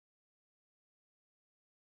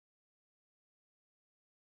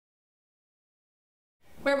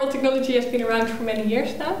Wearable technology has been around for many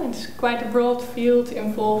years now. It's quite a broad field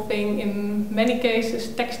involving, in many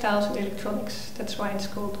cases, textiles and electronics. That's why it's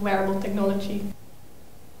called wearable technology.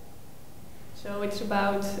 So it's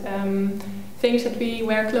about things that we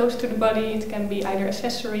wear close to the body. It can be either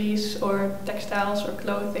accessories or textiles or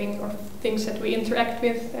clothing or things that we interact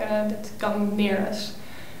with that come near us.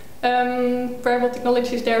 Wearable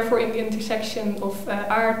technology is therefore in the intersection of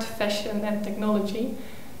art, fashion and technology.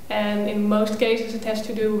 And in most cases it has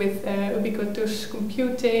to do with ubiquitous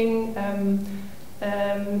computing,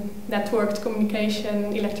 networked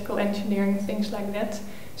communication, electrical engineering, things like that.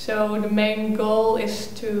 So the main goal is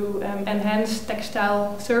to enhance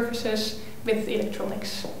textile surfaces with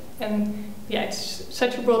electronics. And yeah, it's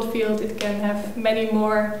such a broad field, it can have many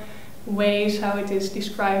more ways how it is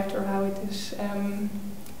described or how it is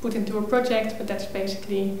put into a project, but that's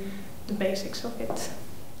basically the basics of it.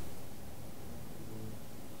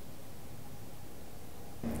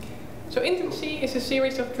 So Infancy is a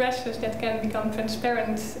series of dresses that can become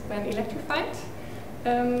transparent when electrified.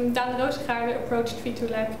 Daan Roosgaarde approached V2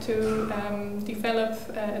 Lab to develop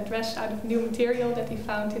a dress out of new material that he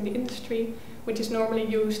found in the industry, which is normally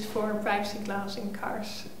used for privacy glass in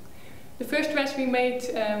cars. The first dress we made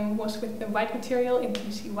was with the white material,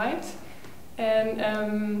 Infancy white,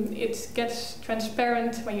 and it gets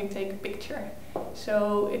transparent when you take a picture.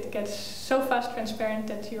 So it gets so fast transparent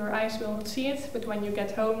that your eyes will not see it, but when you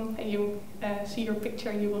get home and you see your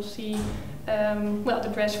picture, you will see well, the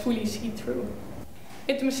dress fully see-through.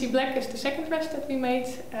 Infancy Black is the second dress that we made.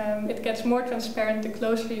 It gets more transparent the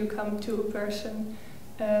closer you come to a person.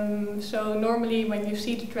 So normally when you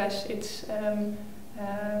see the dress, it's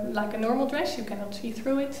like a normal dress, you cannot see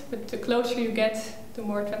through it, but the closer you get, the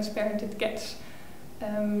more transparent it gets.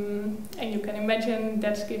 And you can imagine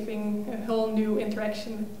that's giving a whole new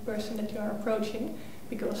interaction with the person that you are approaching,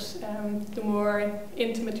 because the more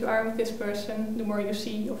intimate you are with this person, the more you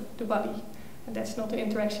see of the body. And that's not the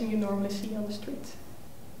interaction you normally see on the street.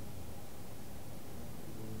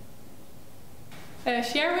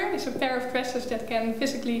 Sharewear is a pair of dresses that can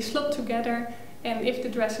physically slot together, and if the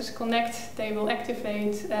dresses connect, they will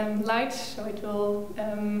activate lights, so it will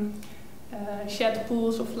shed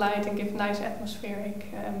pools of light and give nice atmospheric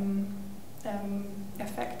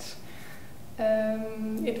effects.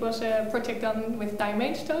 It was a project done with Di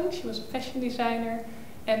Mainstone. She was a fashion designer,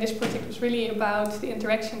 and this project was really about the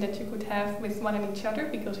interaction that you could have with one and each other,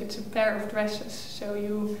 because it's a pair of dresses, so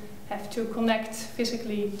you have to connect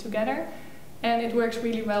physically together. And it works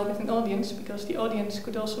really well with an audience, because the audience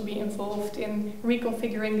could also be involved in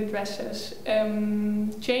reconfiguring the dresses,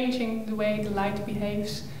 changing the way the light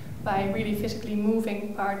behaves by really physically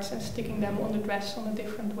moving parts and sticking them on the dress on a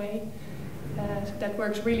different way. So that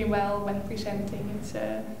works really well when presenting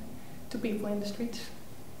it to people in the streets.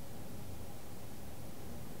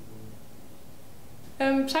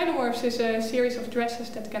 Cytomorphs is a series of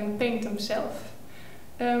dresses that can paint themselves.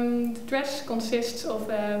 The dress consists of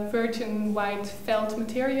a virgin white felt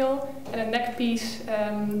material and a neck piece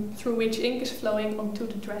through which ink is flowing onto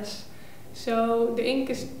the dress. So the ink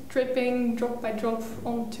is dripping drop by drop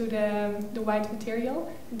onto the white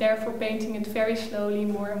material, therefore painting it very slowly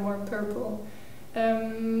more and more purple.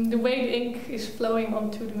 The way the ink is flowing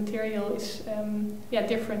onto the material is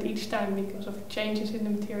different each time because of changes in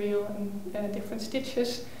the material and different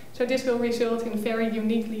stitches. So this will result in very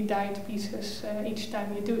uniquely dyed pieces each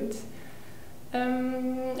time you do it.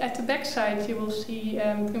 At the back side you will see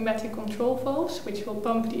pneumatic control valves, which will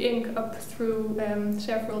pump the ink up through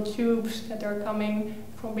several tubes that are coming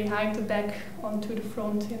from behind the back onto the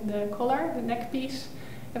front in the collar, the neck piece.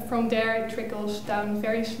 And from there it trickles down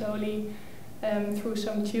very slowly through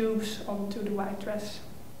some tubes onto the white dress.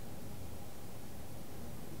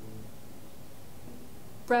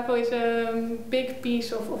 Wearable is a big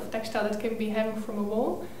piece of textile that can be hung from a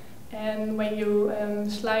wall, and when you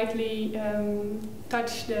slightly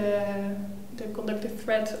touch the conductive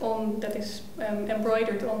thread that is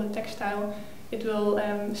embroidered on the textile, it will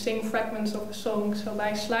sing fragments of a song. So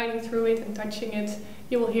by sliding through it and touching it,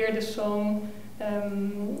 you will hear the song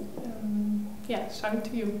sung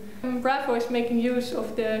to you. Wearable is making use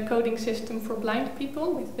of the coding system for blind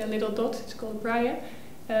people with the little dot. It's called Braille.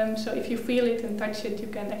 So if you feel it and touch it, you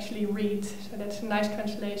can actually read. So that's a nice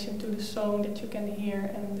translation to the song that you can hear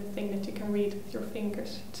and the thing that you can read with your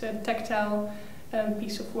fingers. It's a tactile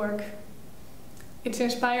piece of work. It's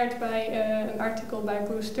inspired by an article by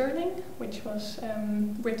Bruce Sterling, which was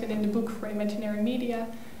written in the book for Imaginary Media.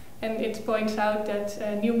 And it points out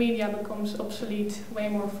that new media becomes obsolete way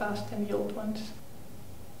more fast than the old ones.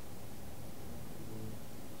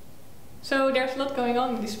 So there's a lot going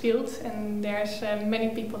on in this field, and there's many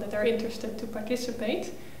people that are interested to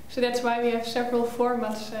participate. So that's why we have several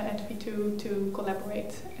formats at V2 to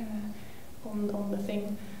collaborate on the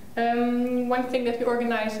thing. One thing that we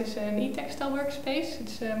organize is an e-textile workspace.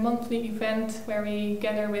 It's a monthly event where we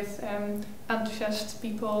gather with enthusiast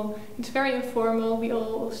people. It's very informal. We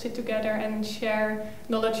all sit together and share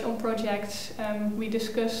knowledge on projects. We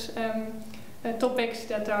discuss topics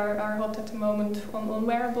that are hot at the moment on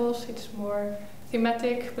wearables. It's more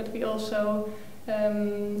thematic, but we also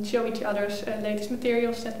show each other's latest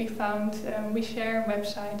materials that we found. We share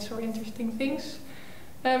websites or interesting things.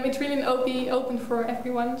 It's really open for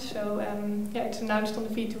everyone, so yeah, it's announced on the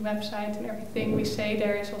V2 website, and everything we say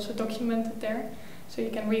there is also documented there, so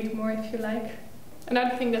you can read more if you like.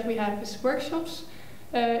 Another thing that we have is workshops.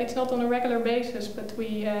 It's not on a regular basis, but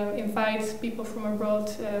we invite people from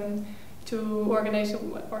abroad to organize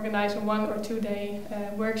a 1 or 2 day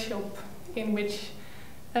workshop in which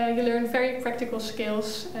you learn very practical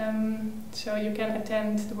skills, so you can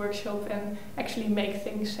attend the workshop and actually make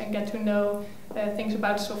things and get to know things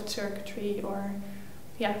about soft circuitry or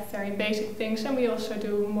very basic things, and we also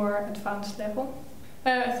do more advanced level.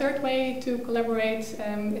 A third way to collaborate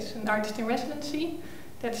is an artist in residency.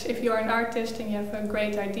 That's if you're an artist and you have a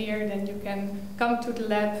great idea, then you can come to the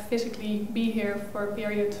lab, physically be here for a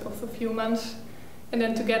period of a few months, and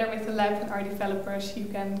then together with the lab and our developers you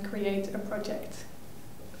can create a project.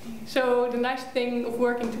 So the nice thing of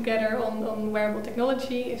working together on wearable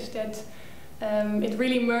technology is that it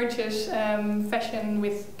really merges fashion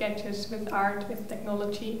with gadgets, with art, with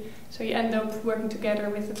technology. So you end up working together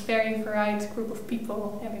with a very varied group of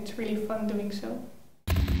people, and it's really fun doing so.